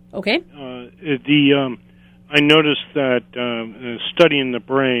 Okay. I noticed that in a study in the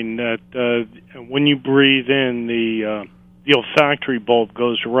brain that when you breathe in, the olfactory bulb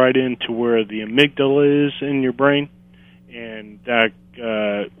goes right into where the amygdala is in your brain, and that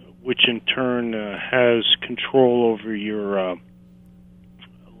which in turn has control over your,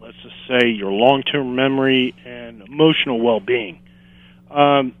 let's just say, your long-term memory and emotional well-being.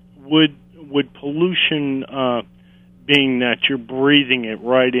 Would pollution, being that you're breathing it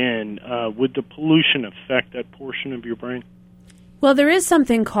right in, would the pollution affect that portion of your brain? Well, there is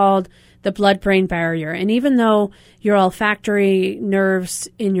something called the blood-brain barrier, and even though your olfactory nerves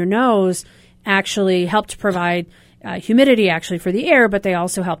in your nose actually help to provide humidity actually for the air, but they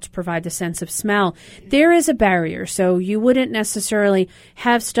also help to provide the sense of smell. There is a barrier, so you wouldn't necessarily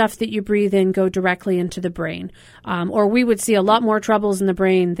have stuff that you breathe in go directly into the brain, or we would see a lot more troubles in the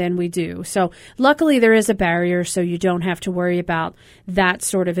brain than we do. So luckily there is a barrier, so you don't have to worry about that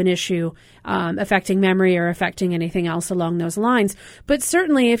sort of an issue affecting memory or affecting anything else along those lines. But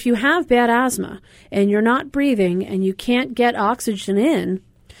certainly if you have bad asthma and you're not breathing and you can't get oxygen in,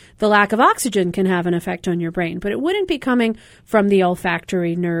 the lack of oxygen can have an effect on your brain, but it wouldn't be coming from the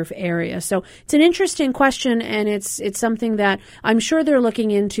olfactory nerve area. So it's an interesting question, and it's something that I'm sure they're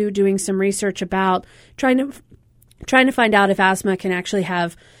looking into, doing some research about, trying to find out if asthma can actually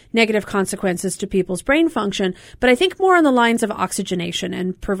have negative consequences to people's brain function, but I think more on the lines of oxygenation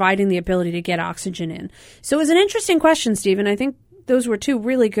and providing the ability to get oxygen in. So it was an interesting question, Stephen. I think those were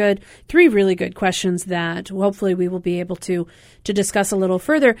three really good questions that hopefully we will be able to discuss a little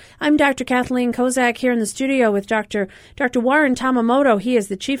further. I'm Dr. Kathleen Kozak here in the studio with Dr. Warren Tamamoto. He is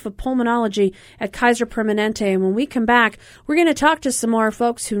the Chief of Pulmonology at Kaiser Permanente. And when we come back, we're going to talk to some more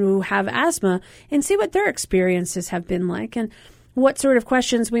folks who have asthma and see what their experiences have been like and what sort of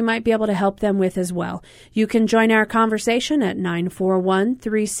questions we might be able to help them with as well. You can join our conversation at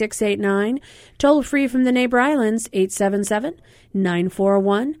 941-3689, toll free from the neighbor islands,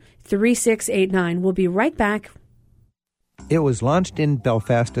 877-941-3689. We'll be right back. It was launched in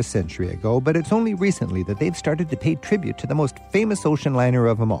Belfast a century ago, but it's only recently that they've started to pay tribute to the most famous ocean liner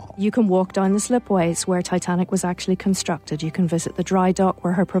of them all. You can walk down the slipways where Titanic was actually constructed. You can visit the dry dock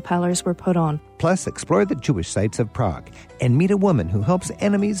where her propellers were put on. Plus, explore the Jewish sites of Prague and meet a woman who helps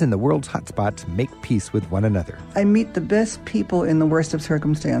enemies in the world's hotspots make peace with one another. I meet the best people in the worst of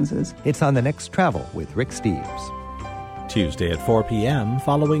circumstances. It's on The Next Travel with Rick Steves. Tuesday at 4 p.m.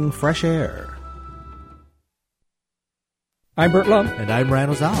 following Fresh Air. I'm Bert Lum. And I'm Ryan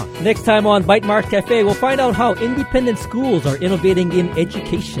Ozawa. Next time on Bite Marks Cafe, we'll find out how independent schools are innovating in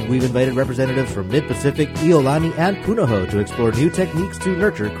education. We've invited representatives from Mid-Pacific, Iolani, and Punahou to explore new techniques to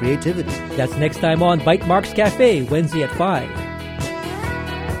nurture creativity. That's next time on Bite Marks Cafe, Wednesday at 5.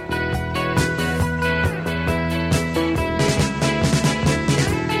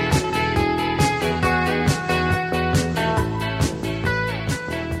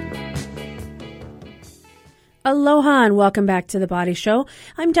 Aloha and welcome back to The Body Show.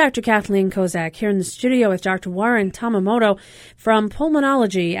 I'm Dr. Kathleen Kozak here in the studio with Dr. Warren Tamamoto from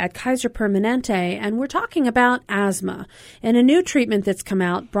Pulmonology at Kaiser Permanente, and we're talking about asthma and a new treatment that's come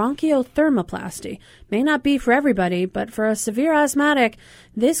out, bronchial thermoplasty. May not be for everybody, but for a severe asthmatic,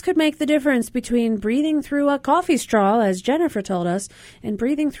 this could make the difference between breathing through a coffee straw, as Jennifer told us, and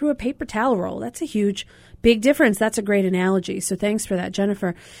breathing through a paper towel roll. That's a huge big difference. That's a great analogy. So thanks for that,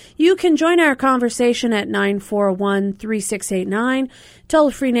 Jennifer. You can join our conversation at 941-3689.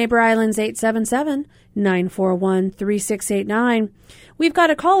 Toll-free neighbor islands 877-941-3689. We've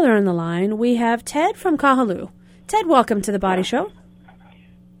got a caller on the line. We have Ted from Kahaluu. Ted, welcome to The Body Show.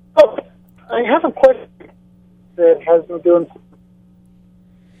 Oh, I have a question that has been doing...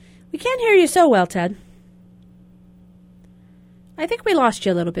 We can't hear you so well, Ted. I think we lost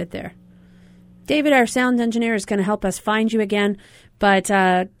you a little bit there. David, our sound engineer, is going to help us find you again. But,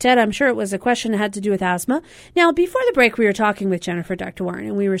 Ted, I'm sure it was a question that had to do with asthma. Now, before the break, we were talking with Jennifer, Dr. Warren,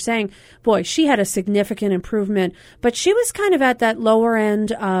 and we were saying, boy, she had a significant improvement, but she was kind of at that lower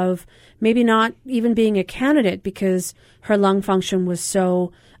end of maybe not even being a candidate because her lung function was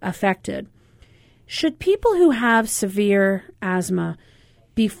so affected. Should people who have severe asthma,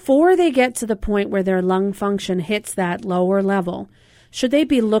 before they get to the point where their lung function hits that lower level, should they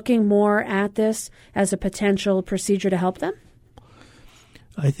be looking more at this as a potential procedure to help them?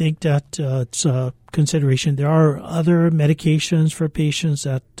 I think that it's a consideration. There are other medications for patients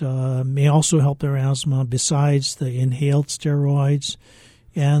that may also help their asthma besides the inhaled steroids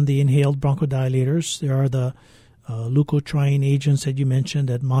and the inhaled bronchodilators. There are the leukotriene agents that you mentioned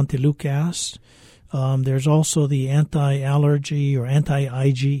at Montelukast. There's also the anti-allergy or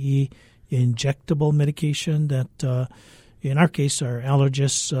anti-IgE injectable medication that in our case, our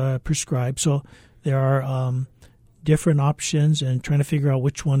allergists prescribe. So there are different options and trying to figure out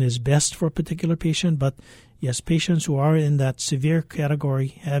which one is best for a particular patient. But yes, patients who are in that severe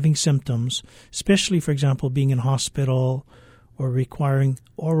category, having symptoms, especially, for example, being in hospital or requiring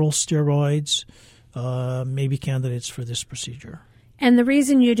oral steroids, may be candidates for this procedure. And the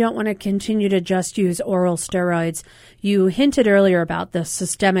reason you don't want to continue to just use oral steroids, you hinted earlier about the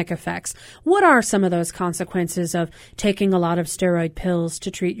systemic effects. What are some of those consequences of taking a lot of steroid pills to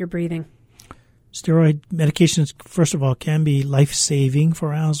treat your breathing? Steroid medications, first of all, can be life-saving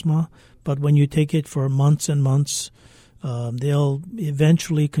for asthma, but when you take it for months and months, they'll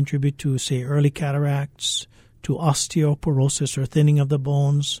eventually contribute to, say, early cataracts, to osteoporosis or thinning of the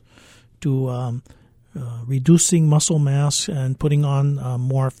bones, to reducing muscle mass and putting on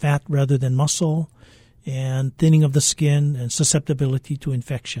more fat rather than muscle, and thinning of the skin and susceptibility to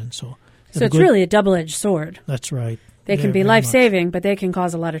infection. So it's really a double-edged sword. That's right. They can be life-saving, but they can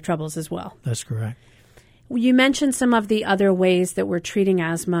cause a lot of troubles as well. That's correct. You mentioned some of the other ways that we're treating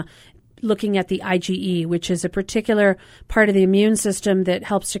asthma, looking at the IgE, which is a particular part of the immune system that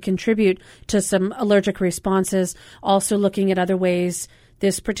helps to contribute to some allergic responses. Also looking at other ways,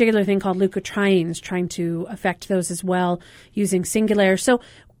 this particular thing called leukotrienes, trying to affect those as well using Singulair. So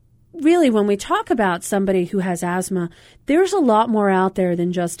really, when we talk about somebody who has asthma, there's a lot more out there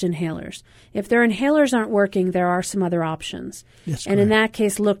than just inhalers. If their inhalers aren't working, there are some other options. Yes, and in that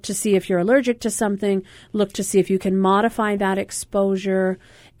case, look to see if you're allergic to something, look to see if you can modify that exposure,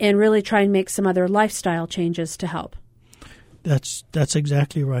 and really try and make some other lifestyle changes to help. That's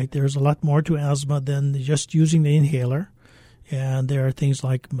exactly right. There's a lot more to asthma than just using the inhaler. And there are things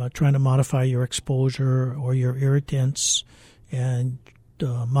like trying to modify your exposure or your irritants, and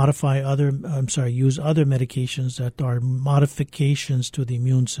use other medications that are modifications to the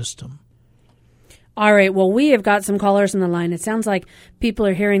immune system. All right. Well, we have got some callers on the line. It sounds like people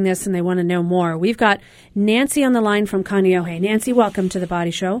are hearing this and they want to know more. We've got Nancy on the line from Kaneohe. Nancy, welcome to the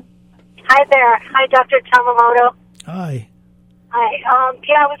Body Show. Hi there. Hi, Dr. Tamamoto. Hi. Hi. I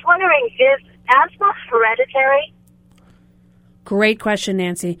was wondering, is asthma hereditary? Great question,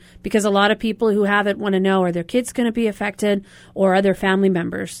 Nancy, because a lot of people who have it want to know, are their kids going to be affected or other family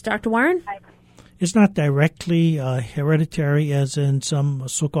members? Dr. Warren? It's not directly hereditary as in some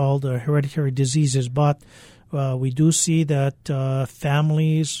so-called hereditary diseases, but we do see that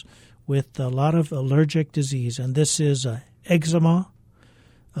families with a lot of allergic disease, and this is eczema,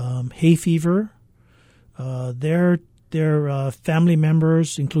 hay fever, their family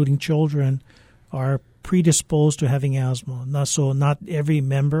members, including children, are predisposed to having asthma. So not every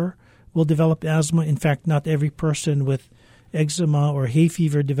member will develop asthma. In fact, not every person with eczema or hay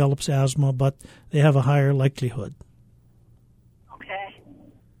fever develops asthma, but they have a higher likelihood. Okay.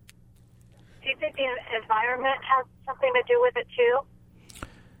 Do you think the environment has something to do with it too?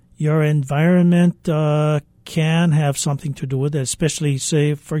 Your environment can have something to do with it, especially,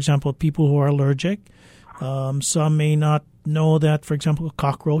 say, for example, people who are allergic. Some may not know that, for example, a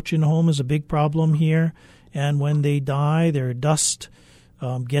cockroach in the home is a big problem here, and when they die, their dust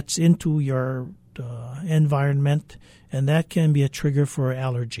gets into your environment, and that can be a trigger for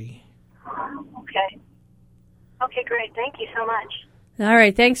allergy. Okay. Okay, great. Thank you so much. All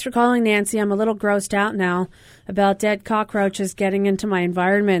right. Thanks for calling, Nancy. I'm a little grossed out now about dead cockroaches getting into my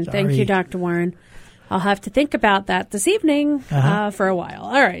environment. Sorry. Thank you, Dr. Warren. I'll have to think about that this evening for a while.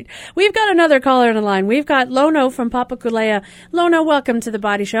 All right. We've got another caller on the line. We've got Lono from Papakulea. Lono, welcome to the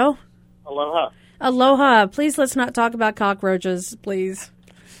Body Show. Aloha. Aloha. Please, let's not talk about cockroaches, please.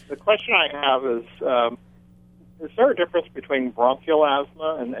 The question I have is there a difference between bronchial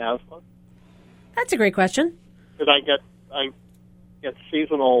asthma and asthma? That's a great question. Because I get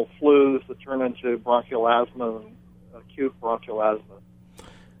seasonal flus that turn into bronchial asthma and acute bronchial asthma.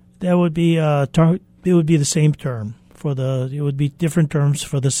 That would be it would be the same term it would be different terms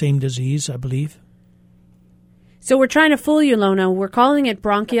for the same disease, I believe. So we're trying to fool you, Lono. We're calling it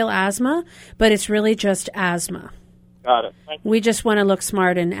bronchial asthma, but it's really just asthma. Got it. Thank you. We just want to look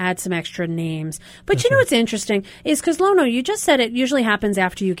smart and add some extra names. But you know what's interesting is because, Lono, you just said it usually happens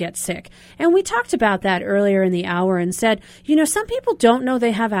after you get sick. And we talked about that earlier in the hour and said, some people don't know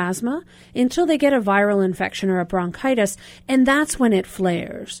they have asthma until they get a viral infection or a bronchitis, and that's when it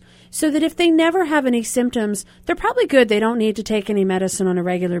flares. So that if they never have any symptoms, they're probably good. They don't need to take any medicine on a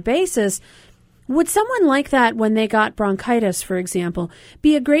regular basis. Would someone like that, when they got bronchitis, for example,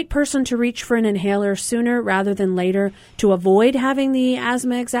 be a great person to reach for an inhaler sooner rather than later to avoid having the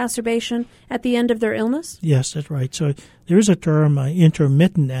asthma exacerbation at the end of their illness? Yes, that's right. So there is a term,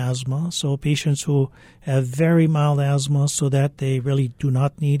 intermittent asthma, so patients who have very mild asthma so that they really do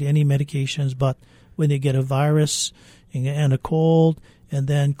not need any medications, but when they get a virus and a cold and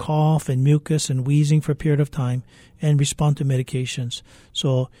then cough and mucus and wheezing for a period of time and respond to medications.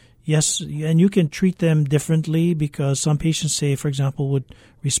 So yes, and you can treat them differently because some patients, say, for example, would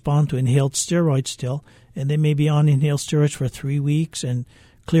respond to inhaled steroids still, and they may be on inhaled steroids for 3 weeks and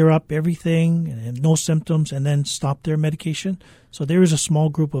clear up everything and no symptoms and then stop their medication. So there is a small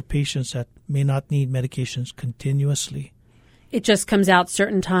group of patients that may not need medications continuously. It just comes out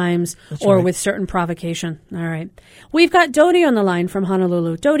certain times with certain provocation. All right. We've got Dodie on the line from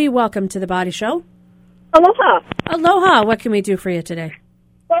Honolulu. Dodie, welcome to the Body Show. Aloha. Aloha. What can we do for you today?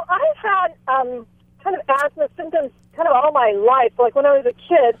 Well, I've had kind of asthma symptoms kind of all my life. Like when I was a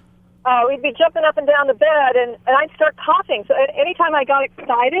kid, we'd be jumping up and down the bed, and I'd start coughing. So anytime I got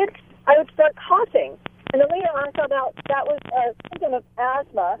excited, I would start coughing. And then later on, I found out that was a symptom of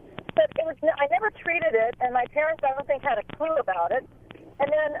asthma. But I never treated it, and my parents, I don't think, had a clue about it.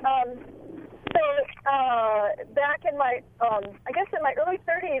 And then, back in my, I guess in my early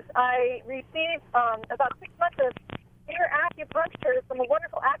 30s, I received about 6 months of ear acupuncture from a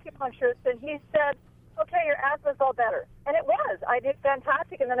wonderful acupuncturist, and he said, okay, your asthma's all better. And it was. I did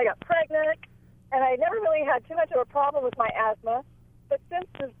fantastic, and then I got pregnant, and I never really had too much of a problem with my asthma. But since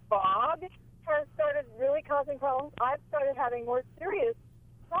this fog has started really causing problems, I've started having more serious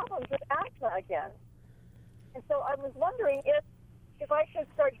problems with asthma again. And so I was wondering if I should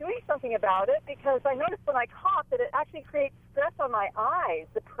start doing something about it, because I noticed when I cough that it actually creates stress on my eyes,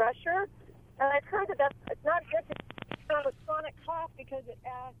 the pressure. And I've heard that it's not good to have a chronic cough because it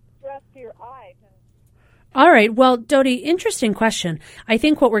adds stress to your eyes. All right. Well, Dodie, interesting question. I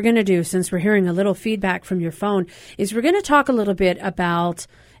think what we're going to do, since we're hearing a little feedback from your phone, is we're going to talk a little bit about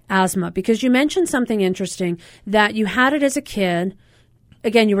asthma, because you mentioned something interesting, that you had it as a kid.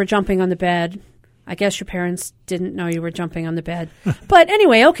 Again, you were jumping on the bed. I guess your parents didn't know you were jumping on the bed. But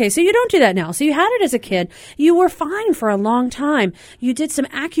anyway, okay, so you don't do that now. So you had it as a kid. You were fine for a long time. You did some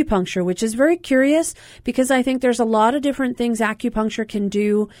acupuncture, which is very curious, because I think there's a lot of different things acupuncture can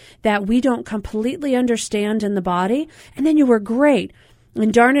do that we don't completely understand in the body. And then you were great.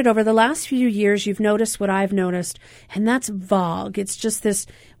 And darn it, over the last few years, you've noticed what I've noticed, and that's fog. It's just this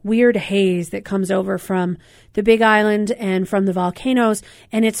weird haze that comes over from the Big Island and from the volcanoes,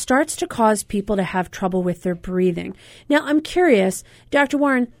 and it starts to cause people to have trouble with their breathing. Now, I'm curious, Dr.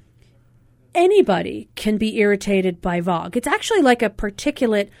 Warren, anybody can be irritated by fog. It's actually like a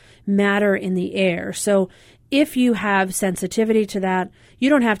particulate matter in the air. So if you have sensitivity to that, you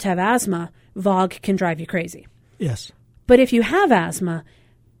don't have to have asthma. Fog can drive you crazy. Yes. But if you have asthma,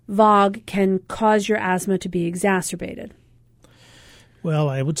 fog can cause your asthma to be exacerbated. Well,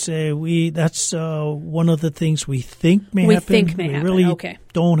 I would say that's one of the things we think may happen. We really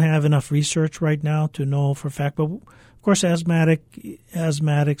don't have enough research right now to know for a fact. But, of course,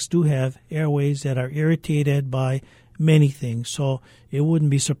 asthmatics do have airways that are irritated by many things. So it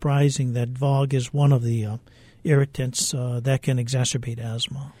wouldn't be surprising that fog is one of the irritants that can exacerbate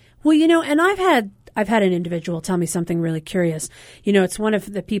asthma. Well, and I've had an individual tell me something really curious. It's one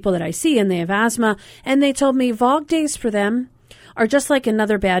of the people that I see, and they have asthma, and they told me fog days for them are just like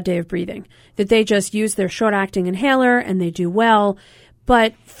another bad day of breathing, that they just use their short-acting inhaler and they do well.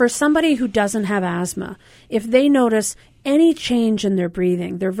 But for somebody who doesn't have asthma, if they notice any change in their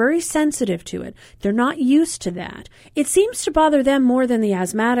breathing, they're very sensitive to it. They're not used to that. It seems to bother them more than the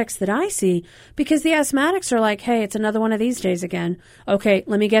asthmatics that I see, because the asthmatics are like, hey, it's another one of these days again. Okay,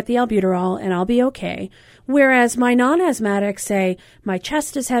 let me get the albuterol and I'll be okay. Whereas my non-asthmatics say, my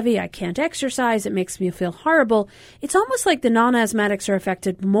chest is heavy, I can't exercise, it makes me feel horrible. It's almost like the non-asthmatics are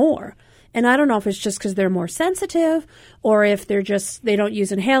affected more. And I don't know if it's just because they're more sensitive, or if they don't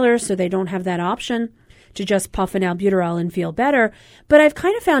use inhalers, so they don't have that option to just puff an albuterol and feel better. But I've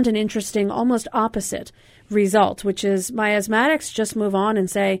kind of found an interesting, almost opposite result, which is my asthmatics just move on and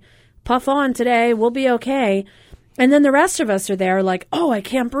say, puff on today, we'll be okay. And then the rest of us are there like, oh, I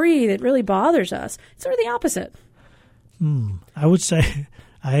can't breathe. It really bothers us. It's sort of the opposite. I would say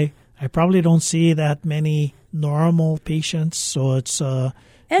I probably don't see that many normal patients, so it's...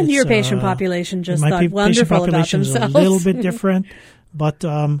 and your patient population just thought wonderful about themselves. A little bit different, but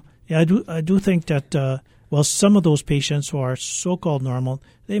I do think that some of those patients who are so-called normal,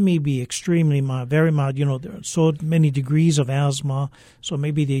 they may be extremely mild, very mild. There are so many degrees of asthma, so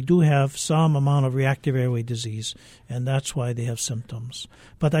maybe they do have some amount of reactive airway disease, and that's why they have symptoms.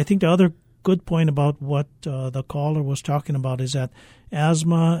 But I think the other good point about what the caller was talking about is that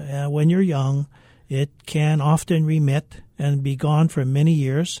asthma, when you're young, it can often remit and be gone for many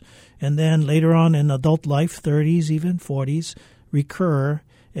years, and then later on in adult life, 30s, even 40s, recur.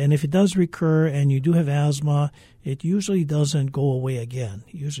 And if it does recur and you do have asthma, it usually doesn't go away again.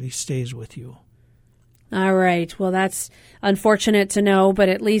 It usually stays with you. All right. Well, that's unfortunate to know, but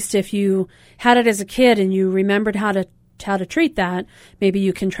at least if you had it as a kid and you remembered how to treat that, maybe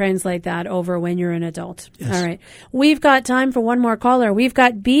you can translate that over when you're an adult. Yes. All right. We've got time for one more caller. We've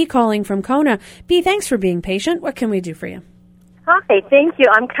got B calling from Kona. B, thanks for being patient. What can we do for you? Hi, thank you.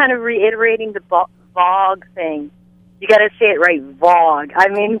 I'm kind of reiterating the fog thing. You got to say it right, fog.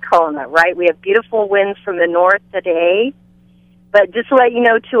 I'm in Kona, right? We have beautiful winds from the north today. But just to let you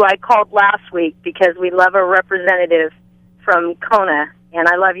know, too, I called last week because we love a representative from Kona, and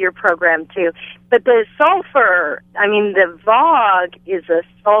I love your program, too. But the sulfur, the fog is a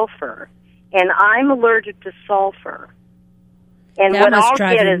sulfur, and I'm allergic to sulfur. And That what must I'll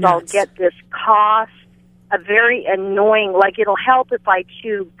drive get you is I'll nuts. get this cough, a very annoying, like it'll help if I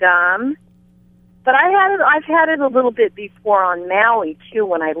chew gum. But I've had it a little bit before on Maui, too,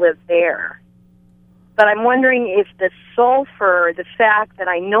 when I lived there. But I'm wondering if the sulfur, the fact that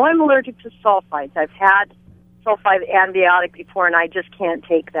I know I'm allergic to sulfites, I've had sulfite antibiotic before, and I just can't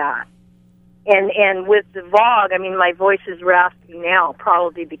take that. And with the VOG, I mean, my voice is raspy now,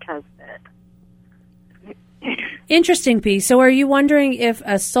 probably because of it. Interesting, P. So are you wondering if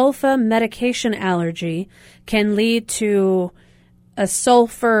a sulfa medication allergy can lead to a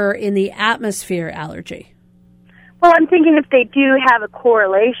sulfur in the atmosphere allergy? Well, I'm thinking if they do have a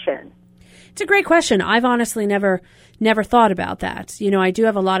correlation. It's a great question. I've honestly never thought about that. You know, I do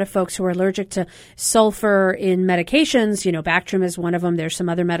have a lot of folks who are allergic to sulfur in medications. You know, Bactrim is one of them. There's some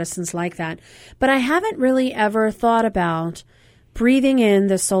other medicines like that. But I haven't really ever thought about breathing in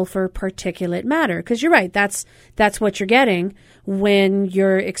the sulfur particulate matter. Because you're right, that's what you're getting when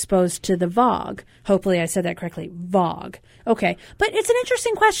you're exposed to the VOG. Hopefully I said that correctly, VOG. Okay, but it's an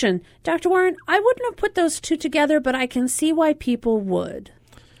interesting question. Dr. Warren, I wouldn't have put those two together, but I can see why people would.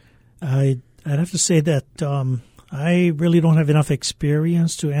 I'd have to say that I really don't have enough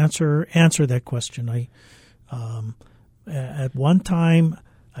experience to answer that question. At one time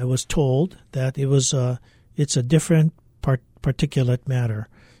I was told that it's a different particulate matter,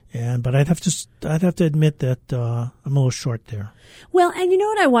 but I'd have to admit that I'm a little short there. Well, and you know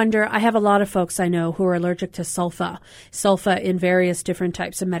what I wonder? I have a lot of folks I know who are allergic to sulfa in various different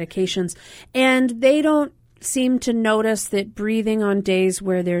types of medications, and they don't seem to notice that breathing on days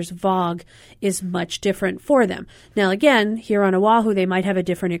where there's VOG is much different for them. Now, again, here on Oahu, they might have a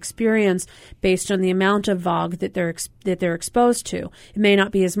different experience based on the amount of VOG that they're exposed to. It may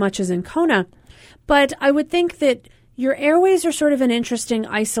not be as much as in Kona, but I would think that your airways are sort of an interesting,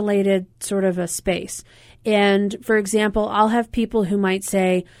 isolated sort of a space. And, for example, I'll have people who might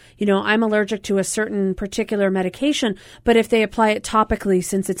say, you know, I'm allergic to a certain particular medication, but if they apply it topically,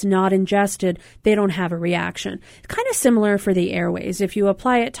 since it's not ingested, they don't have a reaction. It's kind of similar for the airways. If you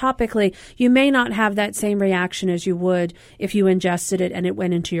apply it topically, you may not have that same reaction as you would if you ingested it and it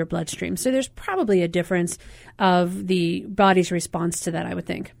went into your bloodstream. So there's probably a difference of the body's response to that, I would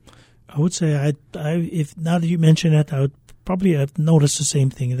think. I would say, if now that you mention it, I would probably have noticed the same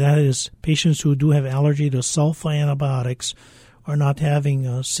thing. That is, patients who do have allergy to sulfa antibiotics are not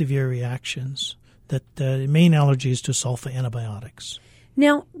having severe reactions. That the main allergy is to sulfa antibiotics.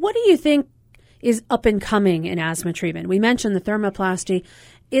 Now, what do you think is up and coming in asthma treatment? We mentioned the thermoplasty.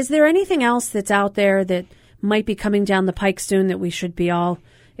 Is there anything else that's out there that might be coming down the pike soon that we should be all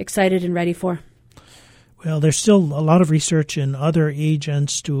excited and ready for? Well, there's still a lot of research in other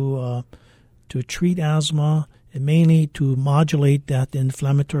agents to treat asthma, and mainly to modulate that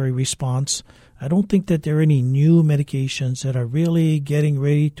inflammatory response. I don't think that there are any new medications that are really getting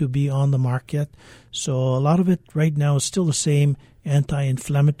ready to be on the market. So a lot of it right now is still the same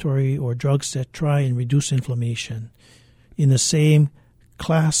anti-inflammatory or drugs that try and reduce inflammation in the same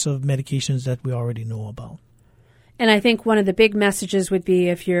class of medications that we already know about. And I think one of the big messages would be,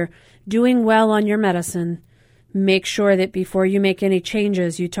 if you're doing well on your medicine, make sure that before you make any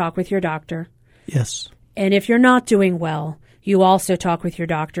changes, you talk with your doctor. Yes. And if you're not doing well, you also talk with your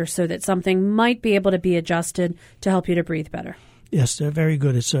doctor so that something might be able to be adjusted to help you to breathe better. Yes, they're very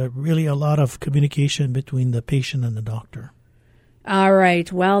good. It's really a lot of communication between the patient and the doctor. All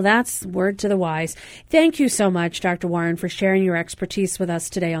right. Well, that's word to the wise. Thank you so much, Dr. Warren, for sharing your expertise with us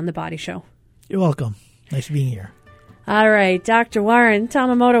today on The Body Show. You're welcome. Nice being here. All right. Dr. Warren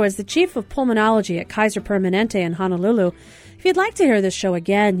Tamamoto is the Chief of Pulmonology at Kaiser Permanente in Honolulu. If you'd like to hear this show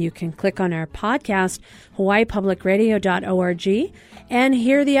again, you can click on our podcast, hawaiipublicradio.org, and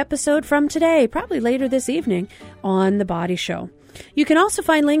hear the episode from today, probably later this evening, on The Body Show. You can also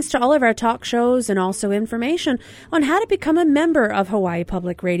find links to all of our talk shows and also information on how to become a member of Hawaii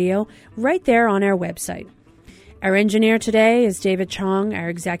Public Radio right there on our website. Our engineer today is David Chong, our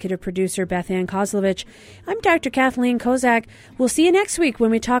executive producer, Beth Ann Kozlovich. I'm Dr. Kathleen Kozak. We'll see you next week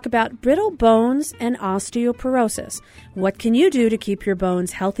when we talk about brittle bones and osteoporosis. What can you do to keep your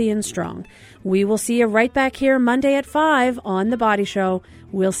bones healthy and strong? We will see you right back here Monday at 5 on The Body Show.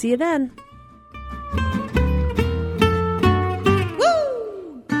 We'll see you then.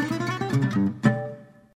 Woo!